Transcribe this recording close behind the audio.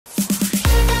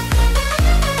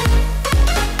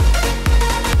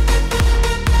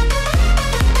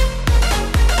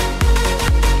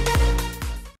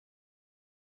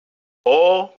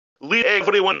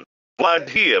everyone, Vlad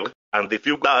here, and if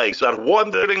you guys are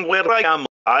wondering where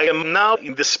I am now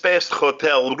in the best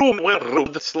hotel room where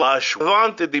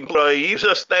rude/wanted employees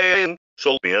are staying.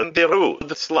 So me and the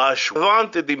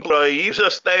rude/wanted employees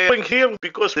are staying here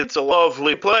because it's a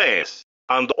lovely place.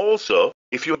 And also,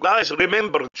 if you guys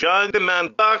remember John the Man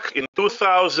back in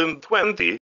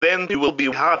 2020, then you will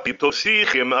be happy to see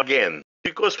him again,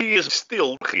 because he is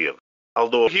still here.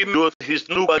 Although he got his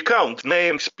new account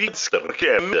name Speedster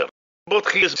Gamer, but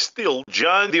he is still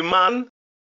John the Man.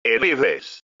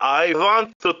 Anyways, I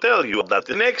want to tell you that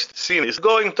the next scene is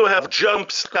going to have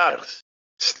jump scares,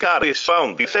 scary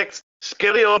sound effects,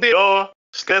 scary audio,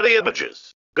 scary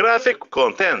images, graphic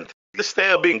content,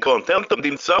 disturbing content and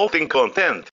insulting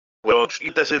content. Watch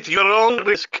it at your own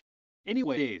risk.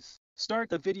 Anyways, start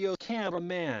the video,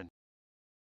 cameraman.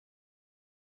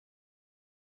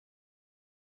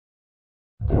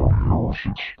 Barney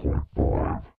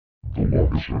 6.5, the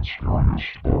longest and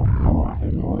scariest Barney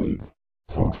in the world,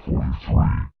 Part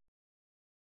 43.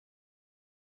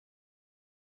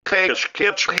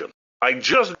 I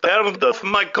just turned off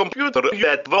my computer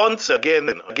yet once again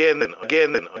and again and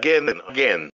again and again and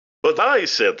again. But I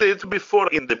said it before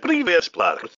in the previous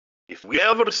part. If we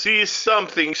ever see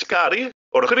something scary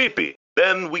or creepy,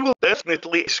 then we will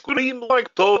definitely scream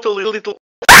like totally little.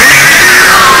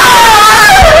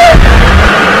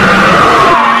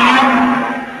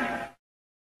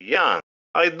 Yeah,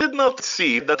 I did not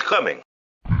see that coming.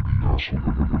 As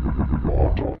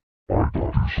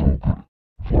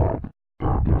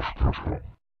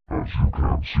you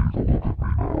can see the look at me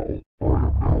now, I am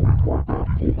now in my bad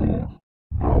evil mood.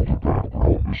 Now the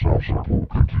background is Apple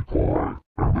Pinkie Pie,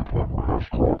 and the timer has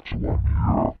dropped to 1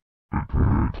 year,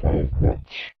 aka 12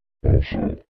 months. Also,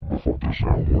 the font is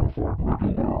now modified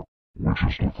regular, which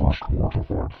is the first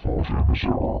mortified font in this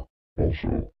era.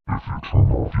 Also, if you turn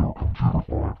off your computer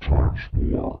 5 times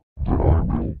more, then I will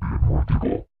be in my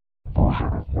Giga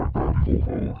version of my bad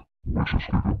evil mode, which is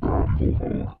Giga bad evil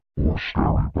mode, or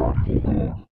scary bad evil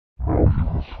mode. Now you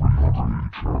have 380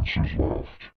 chances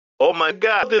left. Oh my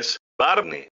god, this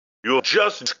Barney. You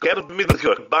just scared me with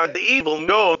your bad evil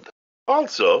mode.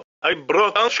 Also, I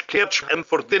brought Ash Ketchum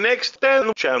for the next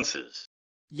 10 chances.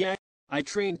 Yeah, I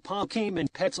trained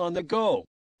Pokemon pets on the go.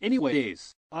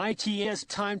 Anyways, it's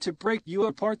time to break you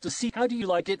apart to see how do you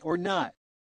like it or not.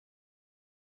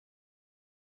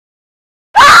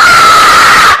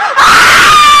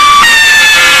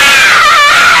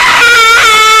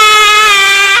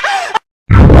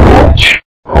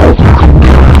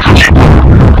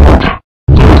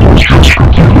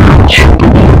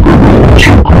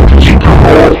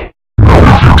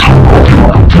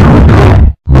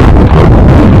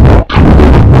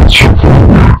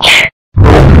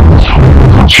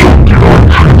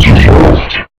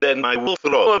 Then I will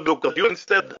throw a book at you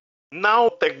instead. Now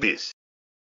take this.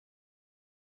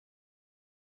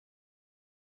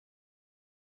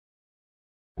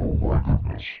 Oh my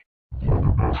goodness,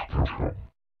 Vladimir Ketchum,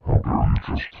 how dare you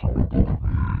just throw a book at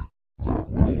me? That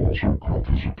will also count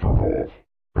as a turn-off.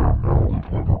 And now the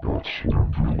timer got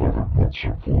slammed to 11 months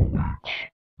and 4 weeks.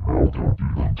 Now don't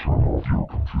even turn off your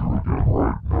computer again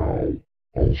right now.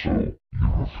 Also, you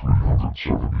have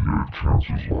 378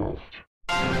 chances left.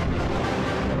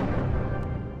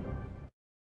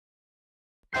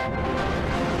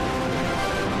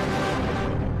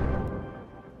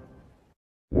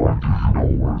 Why do you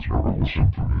always never listen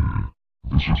to me?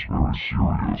 This is very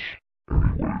serious.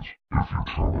 Anyways, if you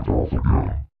turn it off again,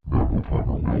 then the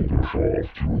timer will dash off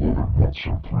to 11 months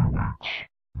and 3 weeks.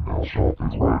 Now stop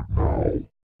it right now.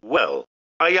 Well,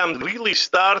 I am really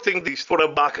starting this for a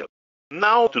backup.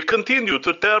 Now to continue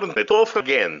to turn it off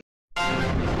again.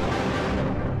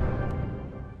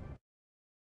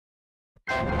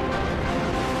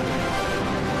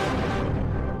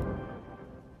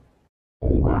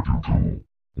 Alright, you two.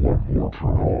 One more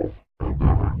turn off, and then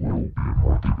I will be in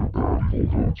my Giga bad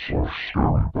evil mode /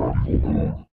 scary bad evil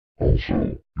mode. Also,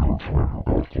 your timer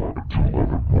got flooded to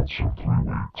 11 months and 3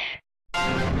 weeks. Raffle,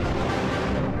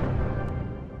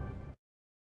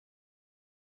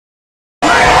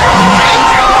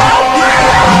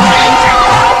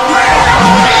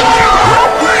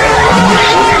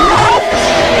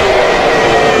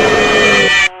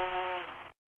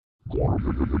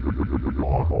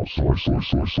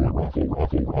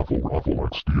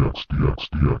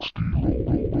 XD,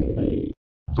 lol.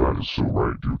 That is so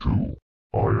right, you two.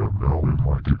 I am now in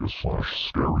my Giga /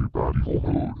 scary bad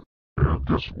evil mode. And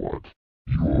guess what?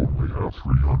 You only have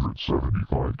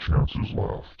 375 chances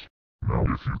left. Now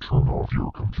if you turn off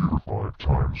your computer 5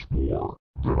 times more,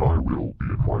 then I will be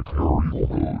in my terror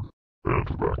evil mode. And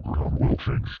the background will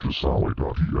change to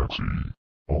Sally.exe.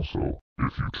 Also,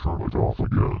 if you turn it off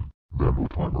again, then the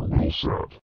timer will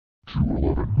set to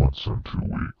 11 months and 2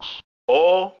 weeks.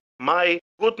 Oh my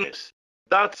goodness.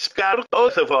 That scared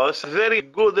both of us very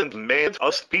good and made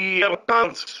us fear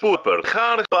pants super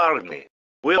hard, Barney.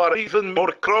 We are even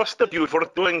more crossed at you for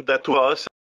doing that to us.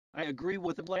 I agree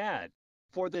with Vlad.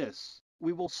 For this,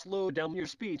 we will slow down your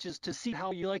speeches to see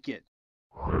how you like it.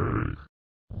 Hey,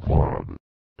 Vlad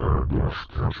and Ash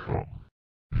Ketchum,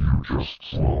 you just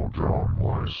slow down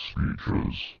my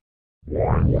speeches.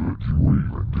 Why would you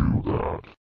even do that?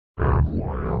 And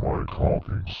why am I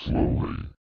talking slowly?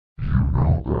 You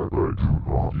know that I do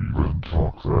not even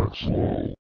talk that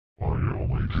slow. I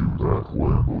only do that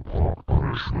when the pop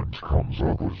punishment comes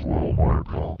up as well, my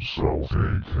pop self,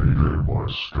 aka my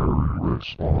scary red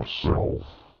spot self.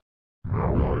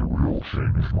 Now I will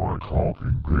change my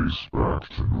talking pace back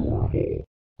to normal.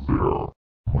 There.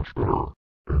 Much better.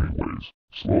 Anyways,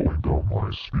 slowing down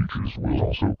my speeches will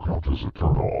also count as a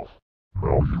turn-off.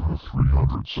 Now you have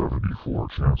 374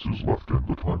 chances left and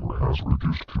the timer has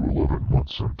reduced to 11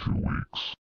 months and 2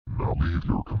 weeks. Now leave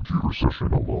your computer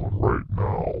session alone right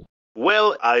now.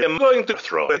 Well, I am going to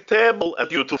throw a table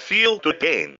at you to feel to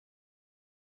gain.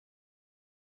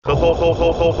 Ho ho ho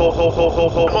ho ho ho ho ho ho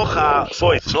ho ho ha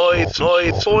soy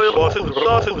roffle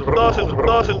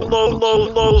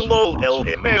low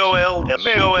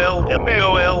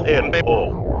LMAOL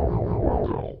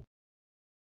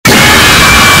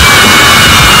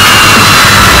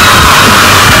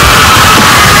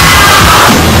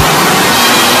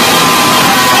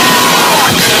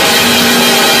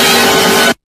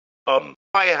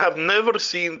I have never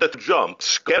seen that jump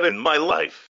scare in my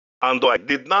life, and I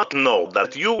did not know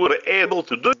that you were able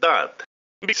to do that.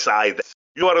 Besides,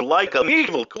 you are like an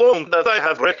evil clone that I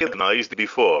have recognized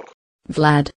before.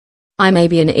 Vlad. I may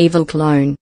be an evil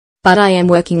clone, but I am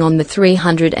working on the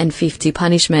 350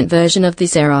 punishment version of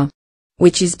this era,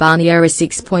 which is Barney Era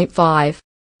 6.5.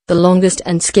 The longest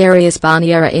and scariest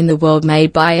Barney Era in the world,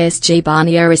 made by SG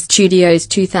Barney Era Studios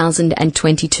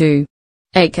 2022.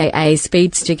 aka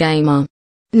Speedster Gamer.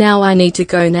 Now I need to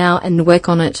go now and work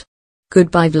on it.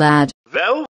 Goodbye, Vlad.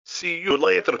 Well, see you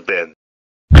later then.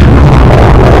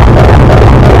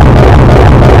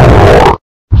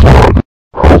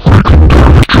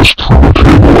 Just threw a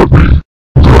table at me.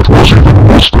 That was even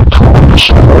worse than throwing a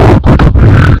snowball at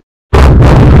me. And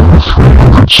now you have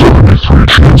 373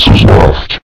 chances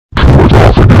left. Turn it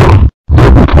off again.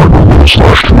 Then the timer will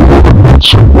slash to 11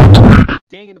 months and 1 week.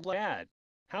 Dang it, Vlad.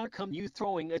 How come you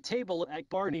throwing a table at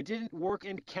Barney didn't work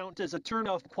and count as a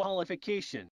turn-off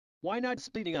qualification? Why not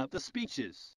splitting up the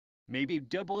speeches? Maybe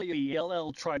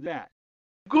WELL try that.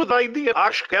 Good idea,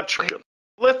 Ash Ketchum.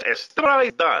 Let us try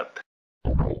that.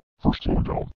 Oh no, first slowing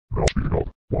down, now speeding up.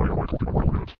 Why am I talking a mile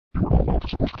a minute? You were not allowed to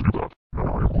supposed to do that. Now I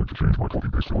am going to change my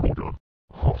talking pace to normal again.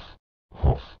 Huff,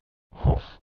 huff,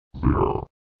 huff. There.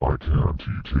 I can't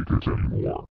take it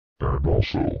anymore. And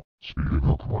also, speeding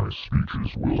up my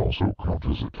speeches will also count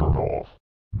as a turn-off.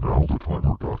 Now the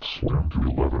timer got slammed to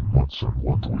 11 months and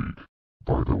 1 week.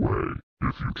 By the way,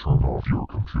 if you turn off your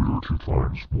computer 2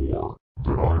 times more,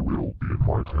 then I will be in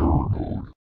my terror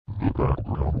mode. The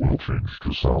background will change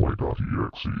to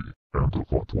Sally.exe, and the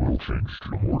font will change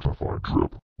to Mortified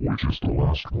Drip, which is the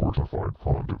last mortified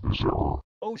font of this era.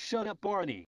 Oh, shut up,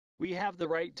 Barney. We have the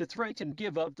right to threaten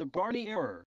give up the Barney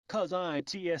error, 'cause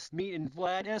ITS me in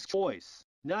Vlad's choice,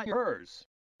 not yours.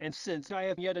 And since I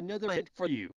have yet another hint for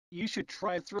you, you should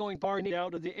try throwing Barney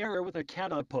out of the error with a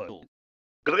catapult.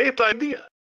 Great idea.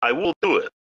 I will do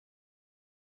it.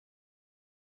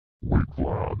 Wait,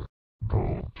 Vlad.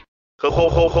 Don't. Ho ho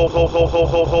ho ho ho ho ho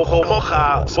ho ho ho ho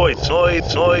ha soy roffle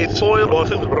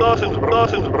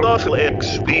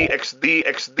XD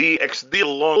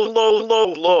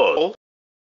lol.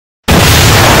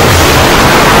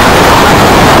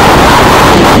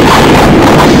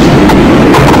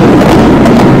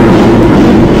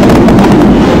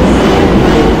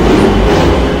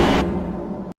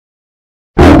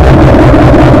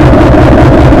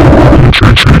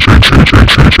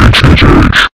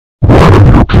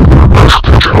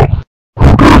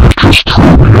 Just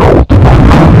threw me out the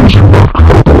window using that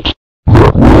catapult.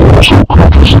 That will also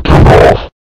count as a turn-off.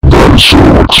 That is so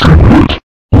extreme lit.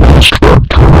 Last bad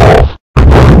turn-off,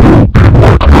 and I will be in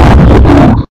my terror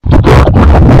mode. The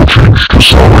background will change to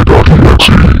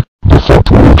Sally.exe. The font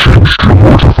will change to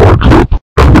Mortified Drip,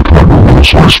 and the timer will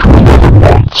slice to 11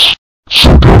 months.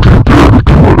 So don't you dare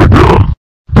do it again.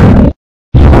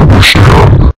 You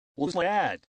understand? Well,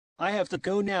 Vlad, I have to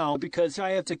go now because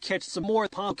I have to catch some more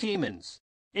Pokemons.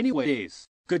 Anyways,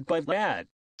 goodbye, Vlad.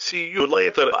 See you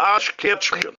later, Ash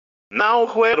Ketchum. Now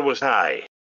where was I?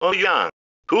 Oh yeah.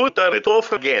 to turn it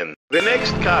off again. The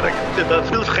next character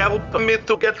that will help me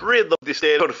to get rid of this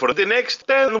error for the next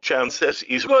 10 chances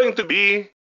is going to be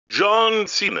John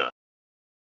Cena.